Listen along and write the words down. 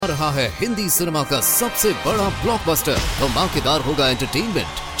रहा है हिंदी सिनेमा का सबसे बड़ा ब्लॉकबस्टर। धमाकेदार होगा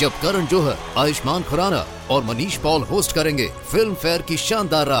एंटरटेनमेंट जब करण जौहर, आयुष्मान खुराना और मनीष पॉल होस्ट करेंगे फिल्म फेयर की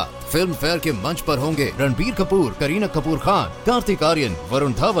शानदार रात। फिल्म फेयर के मंच पर होंगे रणबीर कपूर, करीना कपूर खान, कार्तिक आर्यन,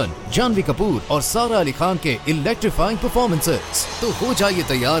 वरुण धवन, जानवी कपूर और सारा अली खान के इलेक्ट्रीफाइंग परफॉर्मेंसेस। तो हो जाइए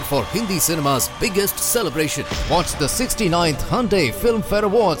तैयार for Hindi cinema's biggest celebration. Watch the 69th Hyundai Film Fair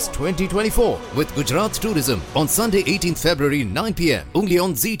Awards 2024 with Gujarat Tourism on Sunday 18th February 9 p.m. only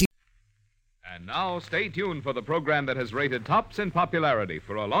on ZT. And now stay tuned for the program that has rated tops in popularity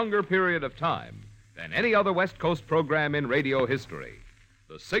for a longer period of time than any other West Coast program in radio history.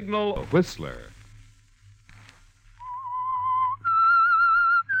 The Signal Whistler.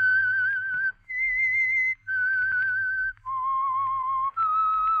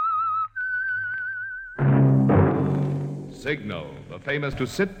 Signal, the famous to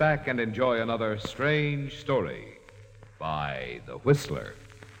sit back and enjoy another strange story by The Whistler.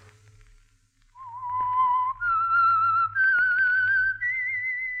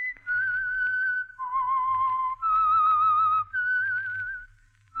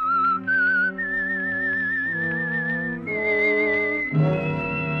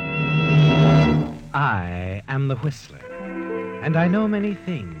 I am the Whistler, and I know many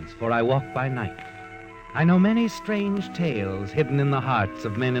things, for I walk by night. I know many strange tales hidden in the hearts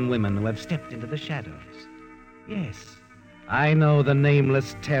of men and women who have stepped into the shadows. Yes, I know the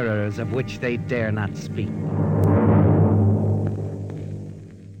nameless terrors of which they dare not speak.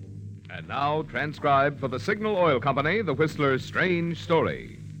 And now, transcribed for the Signal Oil Company, The Whistler's strange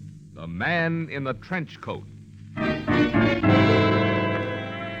story. The Man in the Trench Coat.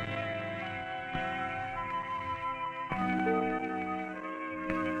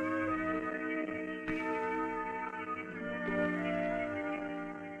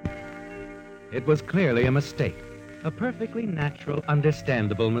 It was clearly a mistake, a perfectly natural,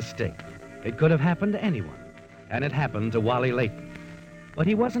 understandable mistake. It could have happened to anyone, and it happened to Wally Layton. But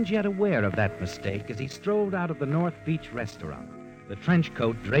he wasn't yet aware of that mistake as he strolled out of the North Beach restaurant, the trench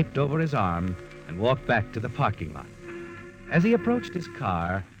coat draped over his arm, and walked back to the parking lot. As he approached his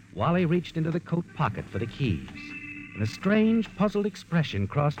car, Wally reached into the coat pocket for the keys, and a strange, puzzled expression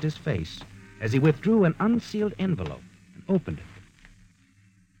crossed his face as he withdrew an unsealed envelope and opened it.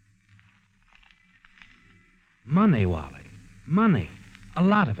 Money, Wally. Money. A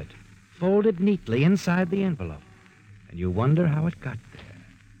lot of it. Folded neatly inside the envelope. And you wonder how it got there.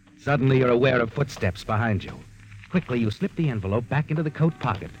 Suddenly you're aware of footsteps behind you. Quickly you slip the envelope back into the coat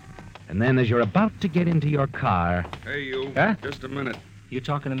pocket. And then as you're about to get into your car... Hey, you. Huh? Just a minute. You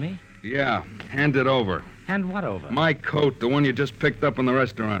talking to me? Yeah, hand it over. Hand what over? My coat, the one you just picked up in the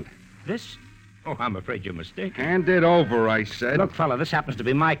restaurant. This? Oh, I'm afraid you're mistaken. Hand it over, I said. Look, fella, this happens to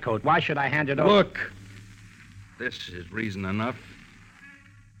be my coat. Why should I hand it over? Look. This is reason enough.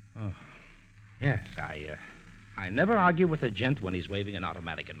 Oh, yes, I never argue with a gent when he's waving an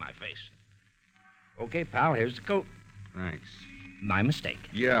automatic in my face. Okay, pal, here's the coat. Thanks. My mistake.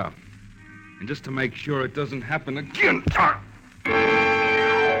 Yeah. And just to make sure it doesn't happen again.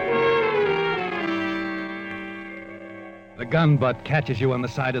 The gun butt catches you on the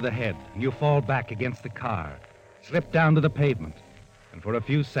side of the head. You fall back against the car, slip down to the pavement, and for a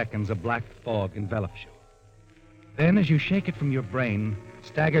few seconds a black fog envelops you. Then, as you shake it from your brain,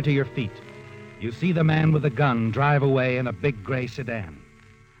 stagger to your feet, you see the man with the gun drive away in a big gray sedan.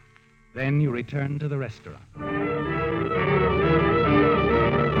 Then you return to the restaurant.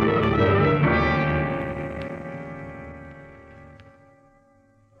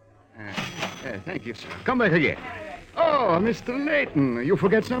 Thank you, sir. Come back again. Oh, Mr. Layton, you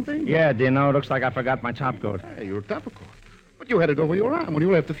forget something? Yeah, Dino, looks like I forgot my top coat. Hey, your top coat. But you had it over your arm when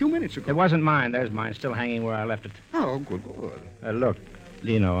you left a few minutes ago. It wasn't mine. There's mine, still hanging where I left it. Oh, good. Look,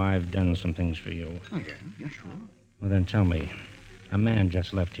 Dino, I've done some things for you. Oh, yeah, sure. Well, then tell me, a man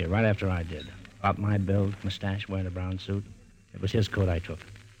just left here right after I did. About my build, mustache, wearing a brown suit. It was his coat I took.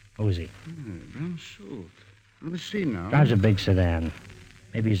 Who is he? Brown suit. Let me see now. Drives a big sedan.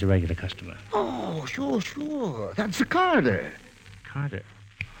 Maybe he's a regular customer. Oh, sure. That's the Carter. Carter?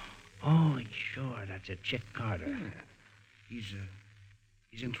 Oh, sure, that's it. Chick Carter. Yeah.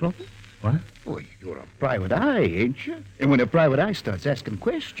 He's in trouble? What? Well, you're a private eye, ain't you? And when a private eye starts asking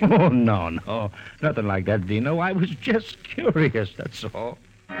questions... Oh, no. Nothing like that, Dino. I was just curious, that's all.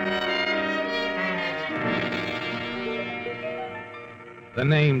 The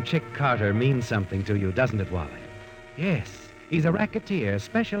name Chick Carter means something to you, doesn't it, Wally? Yes, he's a racketeer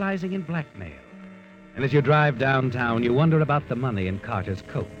specializing in blackmail. And as you drive downtown, you wonder about the money in Carter's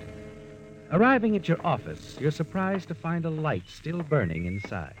coat. Arriving at your office, you're surprised to find a light still burning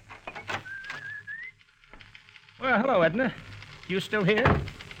inside. Well, hello, Edna. You still here?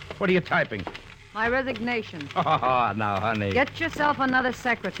 What are you typing? My resignation. Oh, now, honey. Get yourself another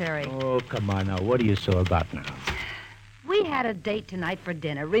secretary. Oh, come on now. What are you so about now? We had a date tonight for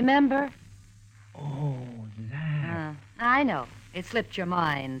dinner, remember? Oh, that. I know. It slipped your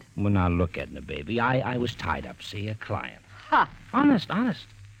mind. Well, now, look, Edna, baby. I was tied up, see, a client. Ha! Honest.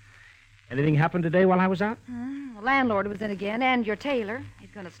 Anything happened today while I was out? The landlord was in again, and your tailor. He's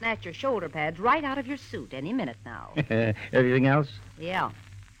going to snatch your shoulder pads right out of your suit any minute now. Anything else? Yeah.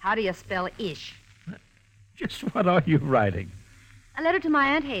 How do you spell ish? Just what are you writing? A letter to my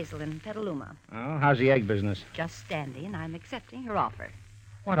Aunt Hazel in Petaluma. Oh, how's the egg business? Just standing. I'm accepting her offer.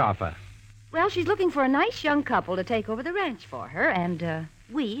 What offer? Well, she's looking for a nice young couple to take over the ranch for her, and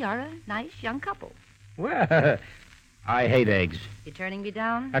we are a nice young couple. Well, I hate eggs. You turning me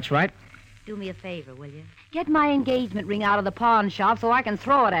down? That's right. Do me a favor, will you? Get my engagement ring out of the pawn shop so I can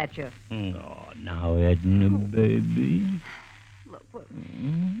throw it at you. Oh, now, Edna, baby. Look,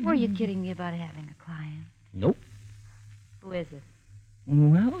 were you kidding me about having a client? Nope. Who is it?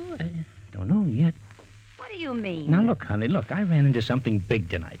 Well, I don't know yet. What do you mean? Now, look, honey, I ran into something big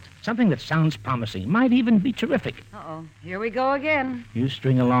tonight. Something that sounds promising. Might even be terrific. Uh-oh. Here we go again. You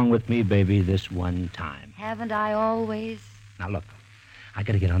string along with me, baby, this one time. Haven't I always? Now, look, I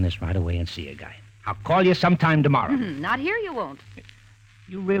gotta get on this right away and see a guy. I'll call you sometime tomorrow. Not here you won't.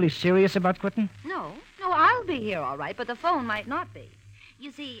 You really serious about quitting? No, I'll be here all right, but the phone might not be.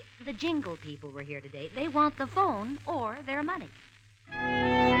 You see, the jingle people were here today. They want the phone or their money.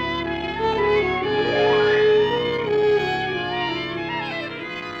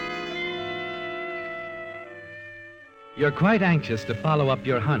 You're quite anxious to follow up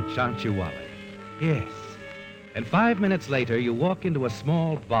your hunch, aren't you, Wally? Yes. And 5 minutes later, you walk into a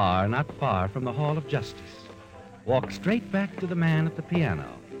small bar not far from the Hall of Justice. Walk straight back to the man at the piano.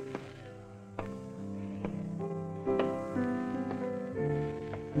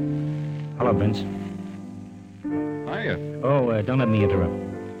 Hello, Vince. Hiya. Oh, don't let me interrupt.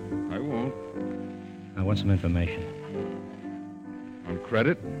 I won't. I want some information. On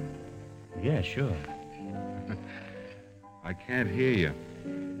credit? Yeah, sure. I can't hear you.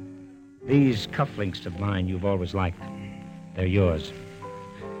 These cufflinks of mine you've always liked. They're yours.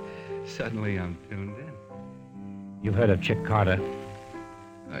 Suddenly I'm tuned in. You've heard of Chick Carter.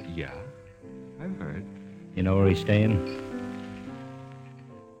 Yeah, I've heard. You know where he's staying?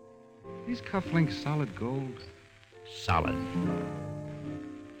 These cufflinks solid gold? Solid.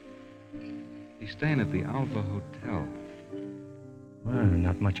 He's staying at the Alva Hotel. Well,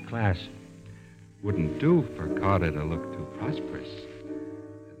 not much class. Wouldn't do for Carter to look too prosperous.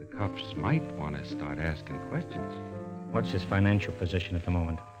 The cuffs might want to start asking questions. What's his financial position at the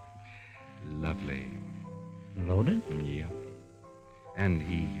moment? Lovely. Loaded? Yeah. And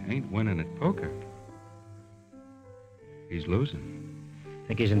he ain't winning at poker. He's losing.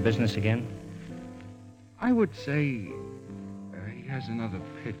 Think he's in business again? I would say he has another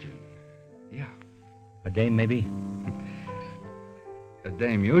pigeon. Yeah. A dame, maybe? A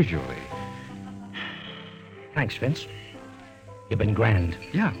dame usually. Thanks, Vince. You've been grand.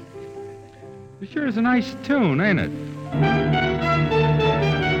 Yeah. It sure is a nice tune, ain't it?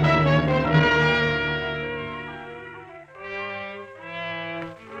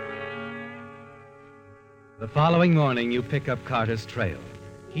 The following morning, you pick up Carter's trail.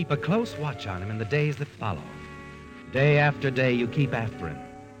 Keep a close watch on him in the days that follow. Day after day, you keep after him.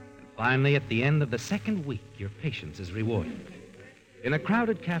 And finally, at the end of the second week, your patience is rewarded. In a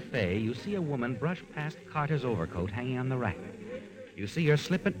crowded cafe, you see a woman brush past Carter's overcoat hanging on the rack. You see her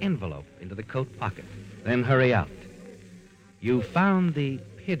slip an envelope into the coat pocket, then hurry out. You found the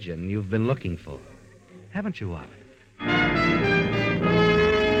pigeon you've been looking for, haven't you, Wally?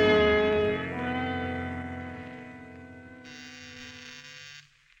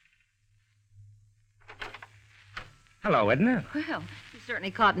 Hello, Edna. Well, you certainly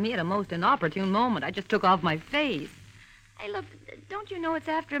caught me at a most inopportune moment. I just took off my face. Hey, look, don't you know it's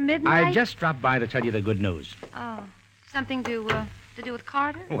after midnight? I just dropped by to tell you the good news. Oh, something to do with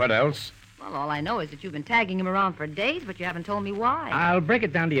Carter? What else? Well, all I know is that you've been tagging him around for days, but you haven't told me why. I'll break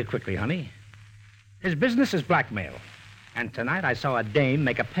it down to you quickly, honey. His business is blackmail. And tonight I saw a dame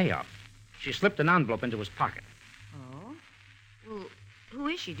make a payoff. She slipped an envelope into his pocket. Oh? Well, who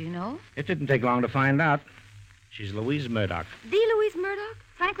is she, do you know? It didn't take long to find out. She's Louise Murdoch. The Louise Murdoch?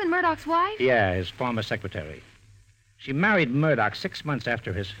 Franklin Murdoch's wife? Yeah, his former secretary. She married Murdoch 6 months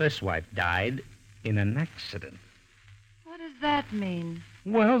after his first wife died in an accident. What does that mean?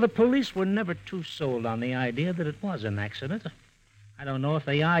 Well, the police were never too sold on the idea that it was an accident. I don't know if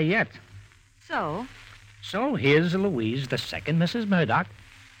they are yet. So? So here's Louise, the second Mrs. Murdoch,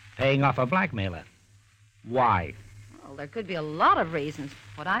 paying off a blackmailer. Why? Well, there could be a lot of reasons.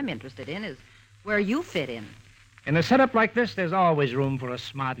 What I'm interested in is where you fit in. In a setup like this, there's always room for a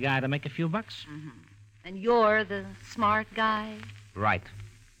smart guy to make a few bucks. Mm-hmm. And you're the smart guy? Right.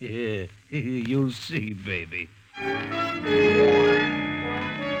 Yeah, you'll see, baby.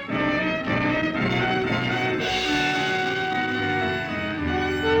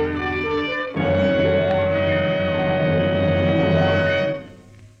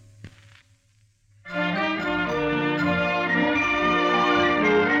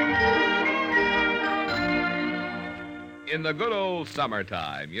 In the good old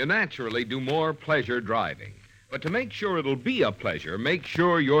summertime, you naturally do more pleasure driving. But to make sure it'll be a pleasure, make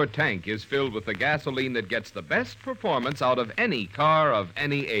sure your tank is filled with the gasoline that gets the best performance out of any car of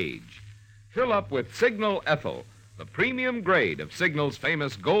any age. Fill up with Signal Ethyl, the premium grade of Signal's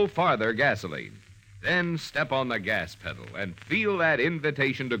famous Go Farther gasoline. Then step on the gas pedal and feel that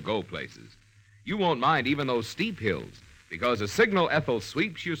invitation to go places. You won't mind even those steep hills, because as Signal Ethyl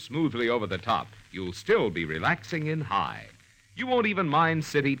sweeps you smoothly over the top, you'll still be relaxing in high. You won't even mind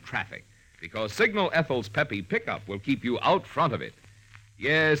city traffic, because Signal Ethyl's peppy pickup will keep you out front of it.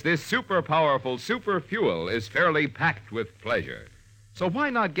 Yes, this super powerful super fuel is fairly packed with pleasure. So why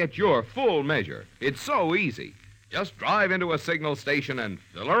not get your full measure? It's so easy. Just drive into a Signal station and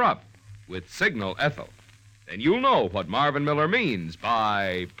fill her up with Signal Ethyl. Then you'll know what Marvin Miller means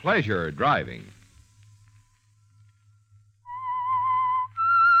by pleasure driving.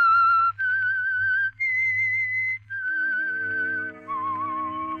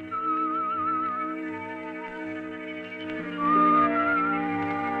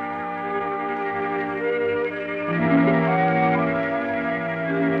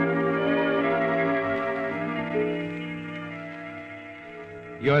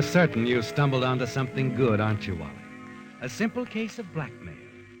 You're certain you stumbled onto something good, aren't you, Wally? A simple case of blackmail.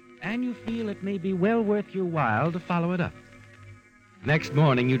 And you feel it may be well worth your while to follow it up. Next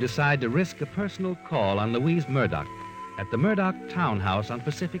morning, you decide to risk a personal call on Louise Murdoch at the Murdoch Townhouse on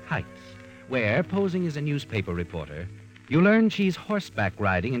Pacific Heights, where, posing as a newspaper reporter, you learn she's horseback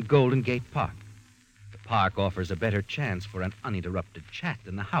riding in Golden Gate Park. The park offers a better chance for an uninterrupted chat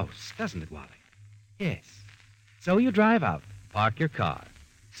than the house, doesn't it, Wally? Yes. So you drive out, park your car,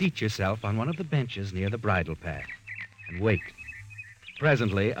 seat yourself on one of the benches near the bridle path, and wait.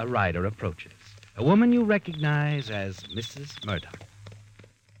 Presently, a rider approaches. A woman you recognize as Mrs. Murdoch.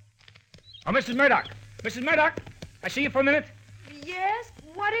 Oh, Mrs. Murdoch! Mrs. Murdoch! I see you for a minute. Yes?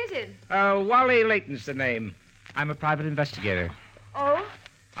 What is it? Wally Layton's the name. I'm a private investigator. Oh?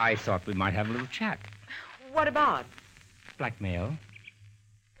 I thought we might have a little chat. What about? Blackmail.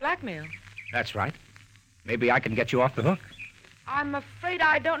 Blackmail? That's right. Maybe I can get you off the hook. I'm afraid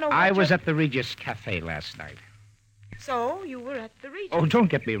I don't know what I was at the Regis Cafe last night. So, you were at the Regis? Oh, don't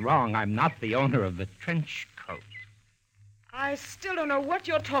get me wrong. I'm not the owner of the trench coat. I still don't know what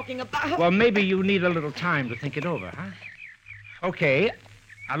you're talking about. Well, maybe you need a little time to think it over, huh? Okay.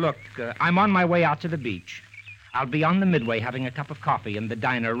 Now, look, I'm on my way out to the beach. I'll be on the Midway having a cup of coffee in the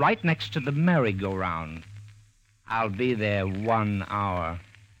diner right next to the merry-go-round. I'll be there 1 hour.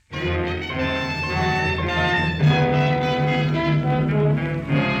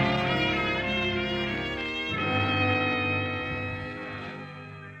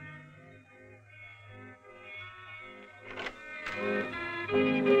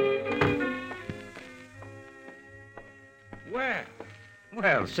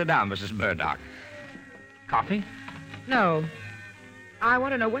 Well, sit down, Mrs. Murdoch. Coffee? No. I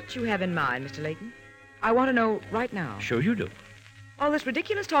want to know what you have in mind, Mr. Layton. I want to know right now. Sure you do. All this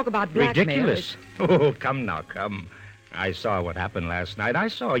ridiculous talk about blackmail. Ridiculous? Oh, come now, come. I saw what happened last night. I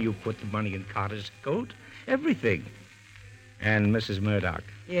saw you put the money in Carter's coat. Everything. And Mrs. Murdoch.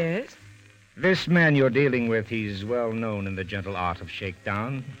 Yes? This man you're dealing with, he's well known in the gentle art of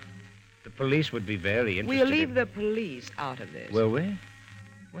shakedown. The police would be very interested. We'll leave the police out of this. Will we?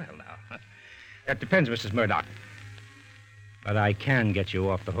 Well, now, that depends, Mrs. Murdoch. But I can get you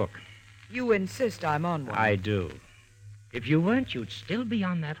off the hook. You insist I'm on one. I do. If you weren't, you'd still be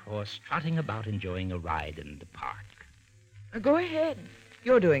on that horse, trotting about enjoying a ride in the park. Go ahead.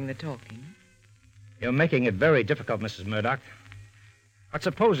 You're doing the talking. You're making it very difficult, Mrs. Murdoch. But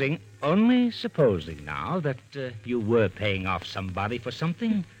supposing, only supposing now, that you were paying off somebody for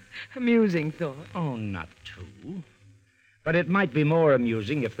something. Amusing thought. Oh, not too. But it might be more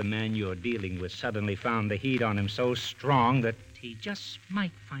amusing if the man you're dealing with suddenly found the heat on him so strong that he just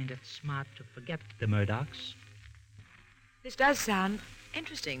might find it smart to forget the Murdochs. This does sound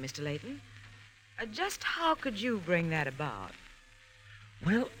interesting, Mr. Layton. Just how could you bring that about?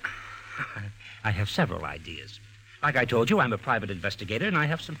 Well, I have several ideas. Like I told you, I'm a private investigator, and I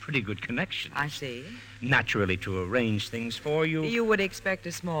have some pretty good connections. I see. Naturally, to arrange things for you. You would expect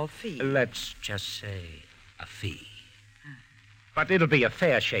a small fee. Let's just say a fee. But it'll be a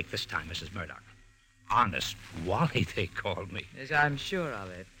fair shake this time, Mrs. Murdoch. Honest Wally, they called me. Yes, I'm sure of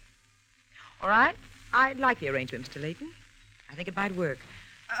it. All right. I'd like the arrangement, Mr. Layton. I think it might work.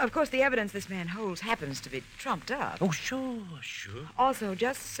 Of course, the evidence this man holds happens to be trumped up. Oh, sure. Also,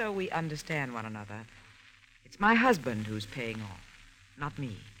 just so we understand one another, it's my husband who's paying off, not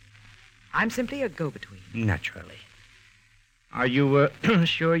me. I'm simply a go-between. Naturally. Are you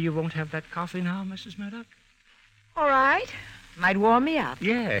sure you won't have that coffee now, Mrs. Murdoch? All right. Might warm me up.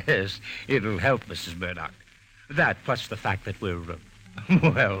 Yes, it'll help, Mrs. Murdoch. That plus the fact that we're,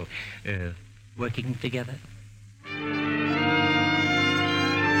 working together.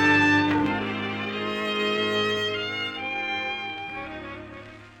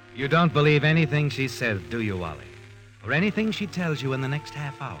 You don't believe anything she says, do you, Wally? Or anything she tells you in the next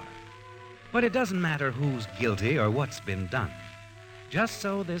half hour? But it doesn't matter who's guilty or what's been done. Just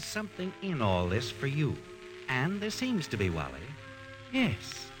so there's something in all this for you. And there seems to be, Wally.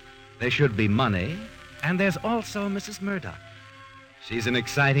 Yes. There should be money, and there's also Mrs. Murdoch. She's an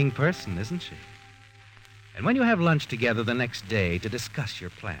exciting person, isn't she? And when you have lunch together the next day to discuss your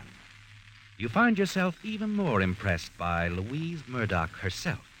plan, you find yourself even more impressed by Louise Murdoch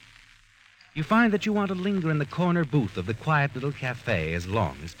herself. You find that you want to linger in the corner booth of the quiet little cafe as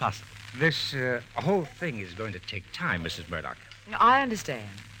long as possible. This whole thing is going to take time, Mrs. Murdoch. I understand.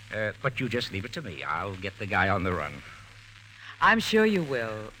 But you just leave it to me. I'll get the guy on the run. I'm sure you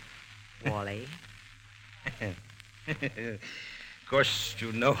will, Wally. Of course,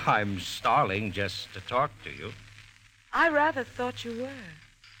 you know I'm stalling just to talk to you. I rather thought you were.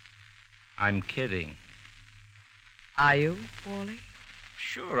 I'm kidding. Are you, Wally?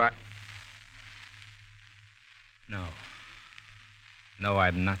 Sure, No,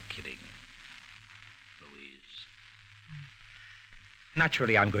 I'm not kidding, Louise.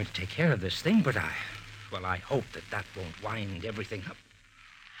 Naturally, I'm going to take care of this thing, but I hope that won't wind everything up.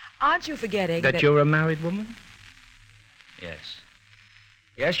 Aren't you forgetting that you're a married woman? Yes.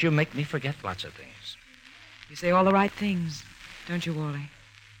 Yes, you make me forget lots of things. You say all the right things, don't you, Wally?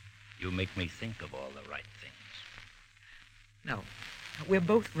 You make me think of all the right things. No. We're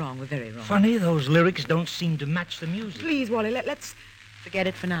both wrong. We're very wrong. Funny, those lyrics don't seem to match the music. Please, Wally, let's forget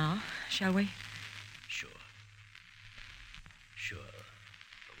it for now, shall we? Sure,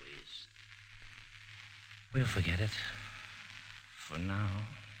 Louise. We'll forget it. For now.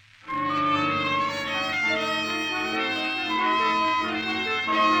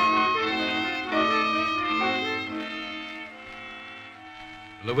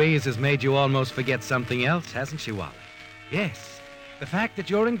 Louise has made you almost forget something else, hasn't she, Wally? Yes, the fact that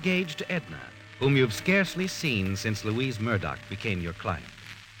you're engaged to Edna, whom you've scarcely seen since Louise Murdoch became your client.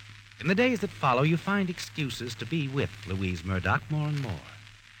 In the days that follow, you find excuses to be with Louise Murdoch more and more,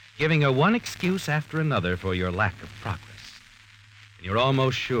 giving her one excuse after another for your lack of progress. And you're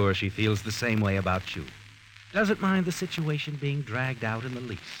almost sure she feels the same way about you. Doesn't mind the situation being dragged out in the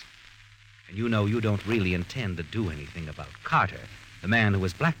least. And you know you don't really intend to do anything about Carter, the man who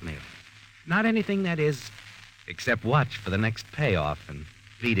was blackmailing. Not anything, that is, except watch for the next payoff and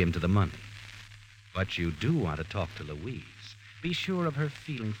lead him to the money. But you do want to talk to Louise. Be sure of her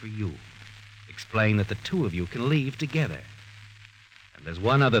feeling for you. Explain that the two of you can leave together. And there's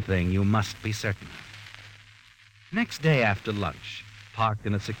one other thing you must be certain of. Next day after lunch, parked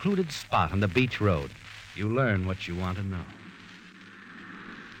in a secluded spot on the beach road, you learn what you want to know.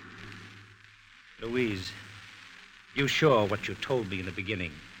 Louise, you sure what you told me in the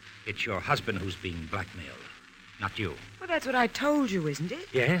beginning? It's your husband who's being blackmailed, not you. Well, that's what I told you, isn't it?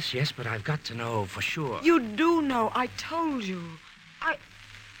 Yes, but I've got to know for sure. You do know. I told you.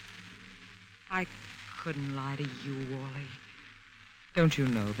 I couldn't lie to you, Wally. Don't you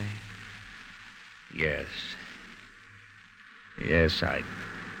know that? Yes. Yes, I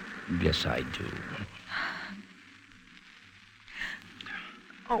guess I do.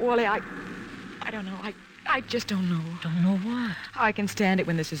 Oh, Wally, I don't know. I just don't know. Don't know what? I can stand it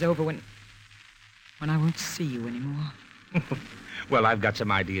when this is over, when I won't see you anymore. Well, I've got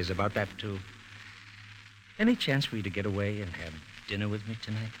some ideas about that, too. Any chance for you to get away and have dinner with me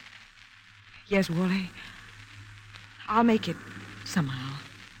tonight? Yes, Wally. I'll make it somehow.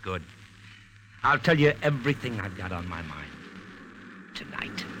 Good. I'll tell you everything I've got on my mind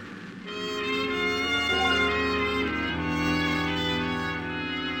tonight.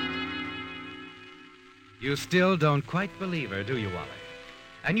 You still don't quite believe her, do you, Wally?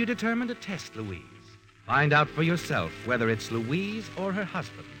 And you determine to test Louise. Find out for yourself whether it's Louise or her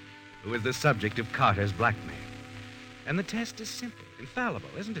husband who is the subject of Carter's blackmail. And the test is simple, infallible,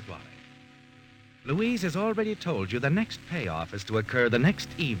 isn't it, Wally? Louise has already told you the next payoff is to occur the next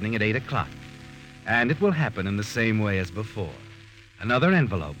evening at 8 o'clock. And it will happen in the same way as before. Another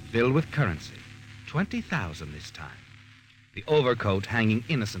envelope filled with currency. 20,000 this time. The overcoat hanging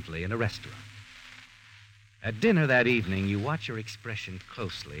innocently in a restaurant. At dinner that evening, you watch her expression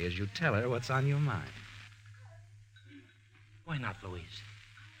closely as you tell her what's on your mind. Why not, Louise?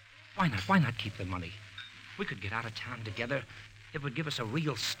 Why not? Why not keep the money? We could get out of town together. It would give us a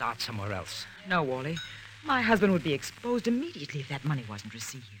real start somewhere else. No, Wally. My husband would be exposed immediately if that money wasn't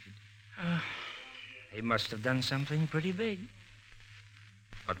received. He must have done something pretty big.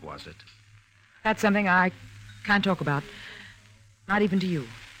 What was it? That's something I can't talk about. Not even to you.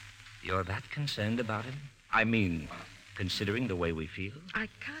 You're that concerned about him? I mean, considering the way we feel? I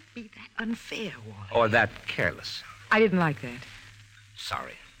can't be that unfair, Wally. Or that careless? I didn't like that.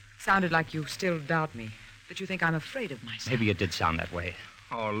 Sorry. Sounded like you still doubt me. That you think I'm afraid of myself. Maybe it did sound that way.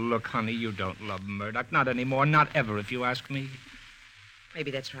 Oh, look, honey, you don't love Murdoch. Not anymore. Not ever, if you ask me.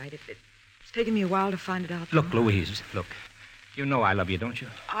 Maybe that's right. It's taken me a while to find it out. Look, Louise, look. You know I love you, don't you?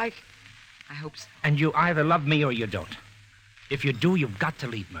 I hope so. And you either love me or you don't. If you do, you've got to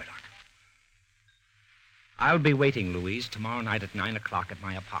leave Murdoch. I'll be waiting, Louise, tomorrow night at 9 o'clock at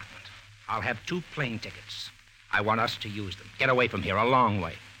my apartment. I'll have 2 plane tickets. I want us to use them. Get away from here, a long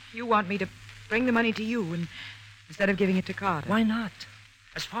way. You want me to bring the money to you instead of giving it to Carter? Why not?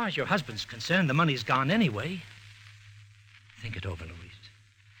 As far as your husband's concerned, the money's gone anyway. Think it over, Louise.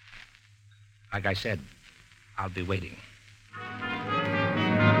 Like I said, I'll be waiting.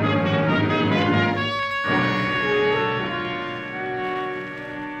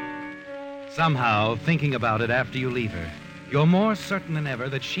 Somehow, thinking about it after you leave her, you're more certain than ever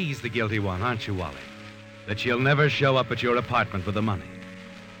that she's the guilty one, aren't you, Wally? That she'll never show up at your apartment with the money.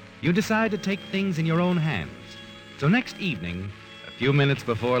 You decide to take things in your own hands. So next evening, a few minutes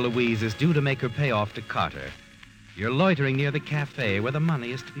before Louise is due to make her payoff to Carter, you're loitering near the cafe where the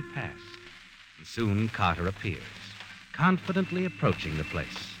money is to be passed. And soon Carter appears, confidently approaching the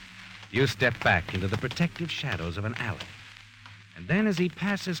place. You step back into the protective shadows of an alley. And then as he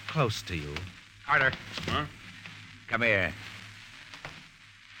passes close to you... Carter. Huh? Come here.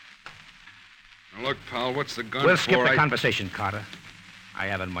 Now, look, pal, what's the gun We'll for? skip the conversation, Carter. I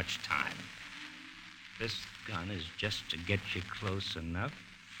haven't much time. This gun is just to get you close enough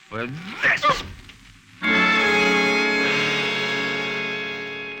for this.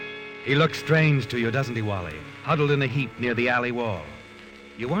 He looks strange to you, doesn't he, Wally? Huddled in a heap near the alley wall.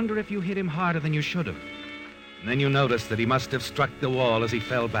 You wonder if you hit him harder than you should have. And then you notice that he must have struck the wall as he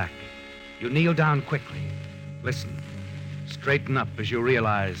fell back. You kneel down quickly. Listen. Straighten up as you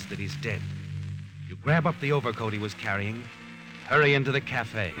realize that he's dead. You grab up the overcoat he was carrying, hurry into the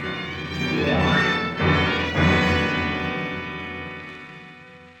cafe.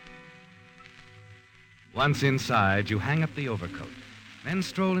 Once inside, you hang up the overcoat, then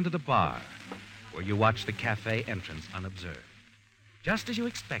stroll into the bar, where you watch the cafe entrance unobserved. Just as you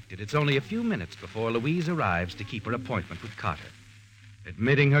expected, it's only a few minutes before Louise arrives to keep her appointment with Carter,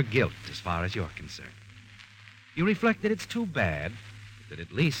 admitting her guilt as far as you're concerned. You reflect that it's too bad, that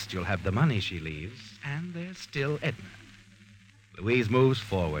at least you'll have the money she leaves, and there's still Edna. Louise moves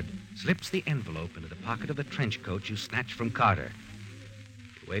forward, slips the envelope into the pocket of the trench coat you snatched from Carter.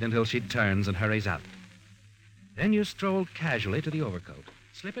 You wait until she turns and hurries out. Then you stroll casually to the overcoat,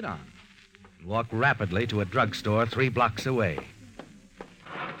 slip it on, and walk rapidly to a drugstore 3 blocks away,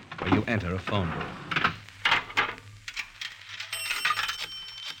 where you enter a phone booth.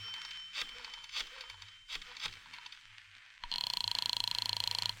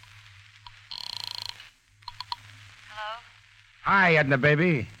 Hello? Hi, Edna,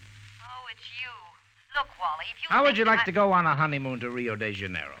 baby. Oh, it's you. Look, Wally, if you... How would you like to go on a honeymoon to Rio de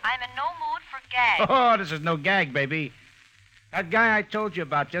Janeiro? I'm in no mood for gags. Oh, this is no gag, baby. That guy I told you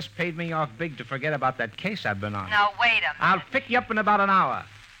about just paid me off big to forget about that case I've been on. Now, wait a minute. I'll pick you up in about an hour.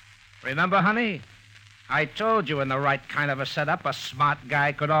 Remember, honey? I told you in the right kind of a setup, a smart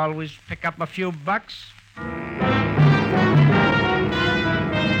guy could always pick up a few bucks.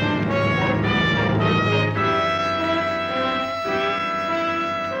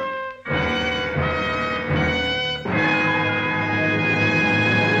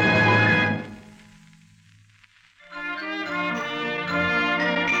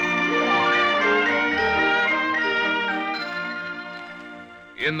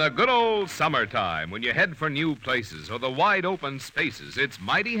 In the good old summertime, when you head for new places or the wide open spaces, it's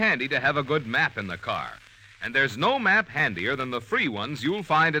mighty handy to have a good map in the car. And there's no map handier than the free ones you'll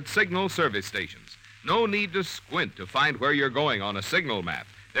find at Signal service stations. No need to squint to find where you're going on a Signal map.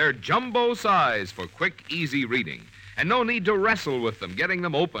 They're jumbo size for quick, easy reading. And no need to wrestle with them, getting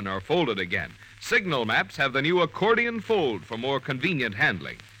them open or folded again. Signal maps have the new accordion fold for more convenient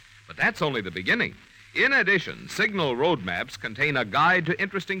handling. But that's only the beginning. In addition, Signal road maps contain a guide to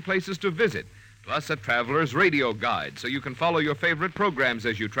interesting places to visit, plus a traveler's radio guide so you can follow your favorite programs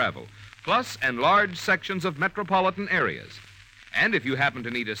as you travel, plus enlarged sections of metropolitan areas. And if you happen to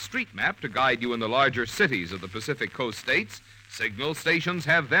need a street map to guide you in the larger cities of the Pacific Coast states, Signal stations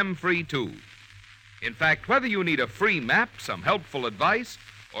have them free, too. In fact, whether you need a free map, some helpful advice,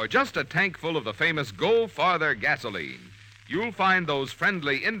 or just a tank full of the famous Go Farther gasoline, you'll find those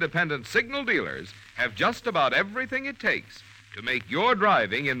friendly, independent Signal dealers have just about everything it takes to make your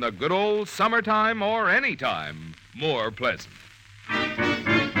driving in the good old summertime or any time more pleasant.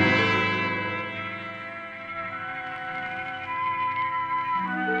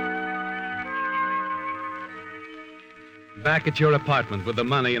 Back at your apartment with the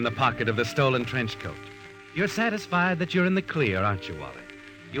money in the pocket of the stolen trench coat. You're satisfied that you're in the clear, aren't you, Wally?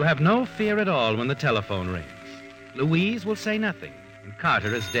 You have no fear at all when the telephone rings. Louise will say nothing, and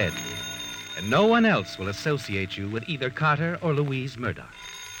Carter is dead. And no one else will associate you with either Carter or Louise Murdoch.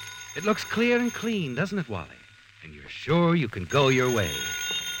 It looks clear and clean, doesn't it, Wally? And you're sure you can go your way.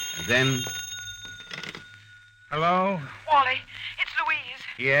 And then... Hello? Wally, it's Louise.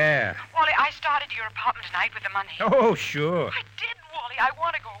 Yeah. Wally, I started your apartment tonight with the money. Oh, sure. I did, Wally. I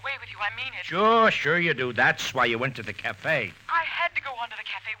want to go away with you. I mean it. Sure you do. That's why you went to the cafe. I had to go on to the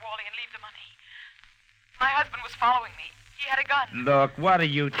cafe, Wally, and leave the money. My husband was following me. He had a gun. Look, what are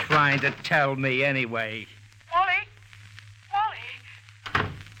you trying to tell me anyway? Wally? Wally?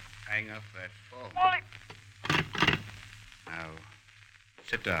 Hang up that phone. Wally? Now,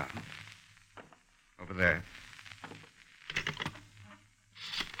 sit down. Over there.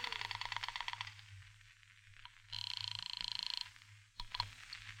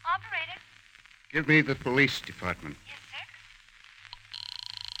 Operator? Give me the police department. Yes,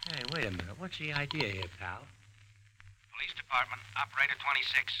 sir? Hey, wait a minute. What's the idea here, pal? Police Department, Operator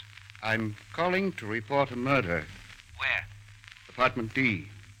 26. I'm calling to report a murder. Where? Apartment D,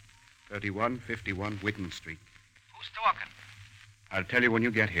 3151 Witten Street. Who's talking? I'll tell you when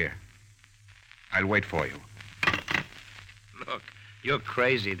you get here. I'll wait for you. Look, you're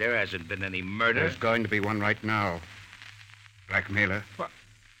crazy. There hasn't been any murder. There's going to be one right now. Blackmailer. What?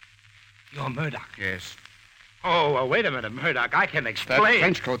 You're Murdoch? Yes. Oh, well, wait a minute, Murdoch. I can That explain.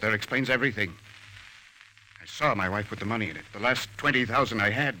 trench coat there explains everything. I saw my wife put the money in it. The last 20,000 I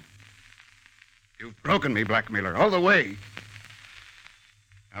had. You've broken me, Blackmailer, all the way.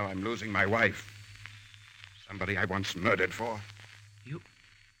 Now I'm losing my wife. Somebody I once murdered for.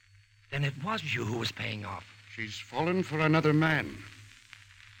 Then it was you who was paying off. She's fallen for another man.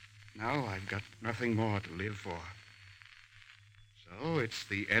 Now I've got nothing more to live for. So it's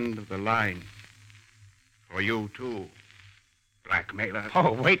the end of the line. For you, too, Blackmailer.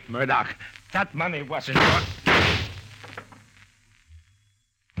 Oh, wait, Murdoch. That money wasn't yours.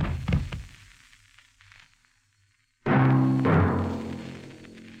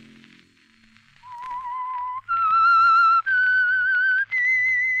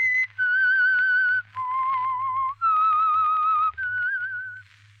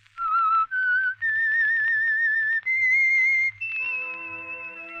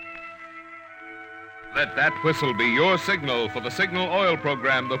 Let that whistle be your signal for the Signal Oil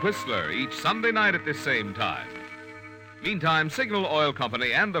program, The Whistler, each Sunday night at this same time. Meantime, Signal Oil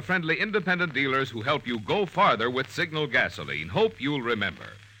Company and the friendly independent dealers who help you go farther with Signal gasoline hope you'll remember.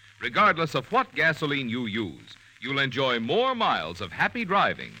 Regardless of what gasoline you use, you'll enjoy more miles of happy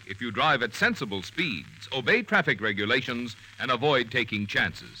driving if you drive at sensible speeds, obey traffic regulations, and avoid taking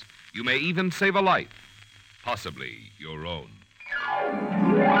chances. You may even save a life, possibly your own.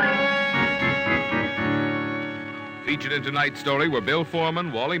 Featured in tonight's story were Bill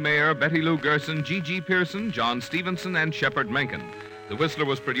Foreman, Wally Mayer, Betty Lou Gerson, G.G. Pearson, John Stevenson, and Shepard Menken. The Whistler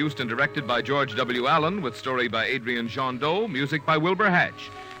was produced and directed by George W. Allen, with story by Adrian Jondeau, music by Wilbur Hatch,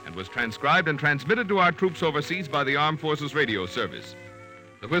 and was transcribed and transmitted to our troops overseas by the Armed Forces Radio Service.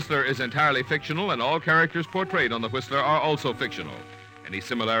 The Whistler is entirely fictional, and all characters portrayed on The Whistler are also fictional. Any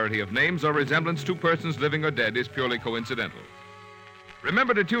similarity of names or resemblance to persons living or dead is purely coincidental.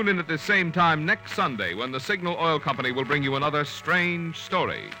 Remember to tune in at this same time next Sunday when the Signal Oil Company will bring you another strange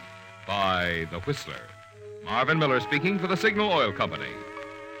story by The Whistler. Marvin Miller speaking for the Signal Oil Company.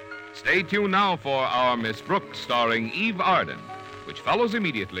 Stay tuned now for our Miss Brooks starring Eve Arden, which follows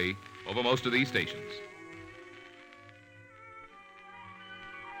immediately over most of these stations.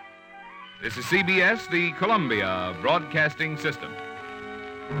 This is CBS, the Columbia Broadcasting System.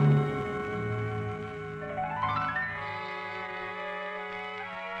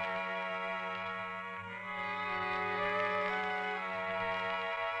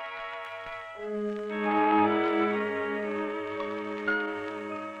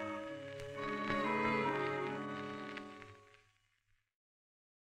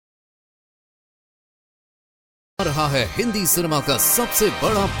 रहा है Hindi cinema का सबसे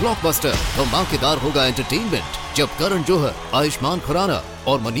बड़ा blockbuster. धमाकेदार होगा entertainment जब करण जौहर, आयुष्मान खुराना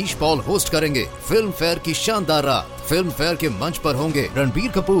और Manish Paul host करेंगे फिल्म फेयर की शानदार रात। फिल्म फेयर के मंच पर होंगे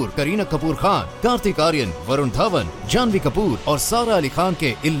रणबीर कपूर, करीना कपूर खान, कार्तिक आर्यन, वरुण धवन, जानवी कपूर और सारा अली खान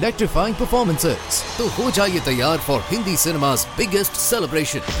के इलेक्ट्रीफाइंग परफॉर्मेंसेस। तो हो जाइए तैयार for Hindi cinema's biggest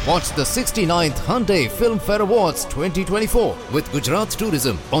celebration. Watch the 69th Hyundai Film Fair Awards 2024 with Gujarat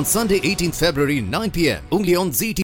Tourism on Sunday 18th February 9 p.m. only on ZT.